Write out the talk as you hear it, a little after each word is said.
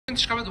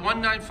Vintage carpet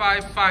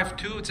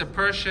 19552. It's a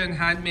Persian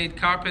handmade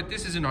carpet.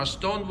 This is in our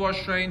stone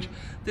wash range.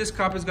 This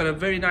carpet's got a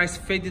very nice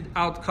faded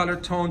out color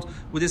tones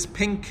with this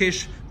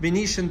pinkish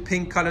Venetian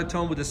pink color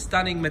tone with a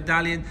stunning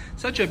medallion.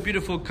 Such a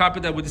beautiful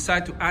carpet that we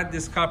decided to add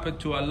this carpet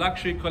to our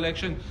luxury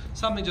collection.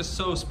 Something just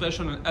so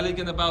special and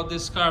elegant about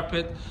this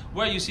carpet.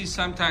 Where you see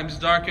sometimes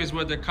darker is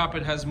where the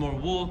carpet has more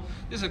wool.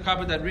 This is a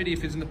carpet that really,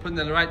 if it's put in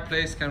the right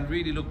place, can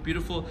really look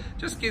beautiful.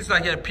 Just gives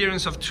like an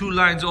appearance of two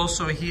lines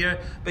also here.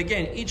 But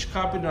again, each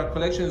carpet in our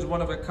collection is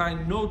one of a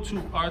kind. No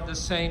two are the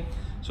same.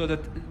 So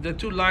that the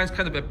two lines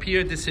kind of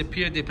appear,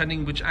 disappear,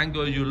 depending which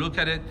angle you look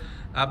at it.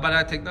 But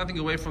I take nothing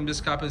away from this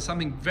carpet. There's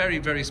something very,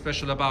 very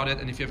special about it.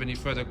 And if you have any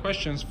further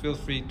questions, feel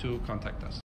free to contact us.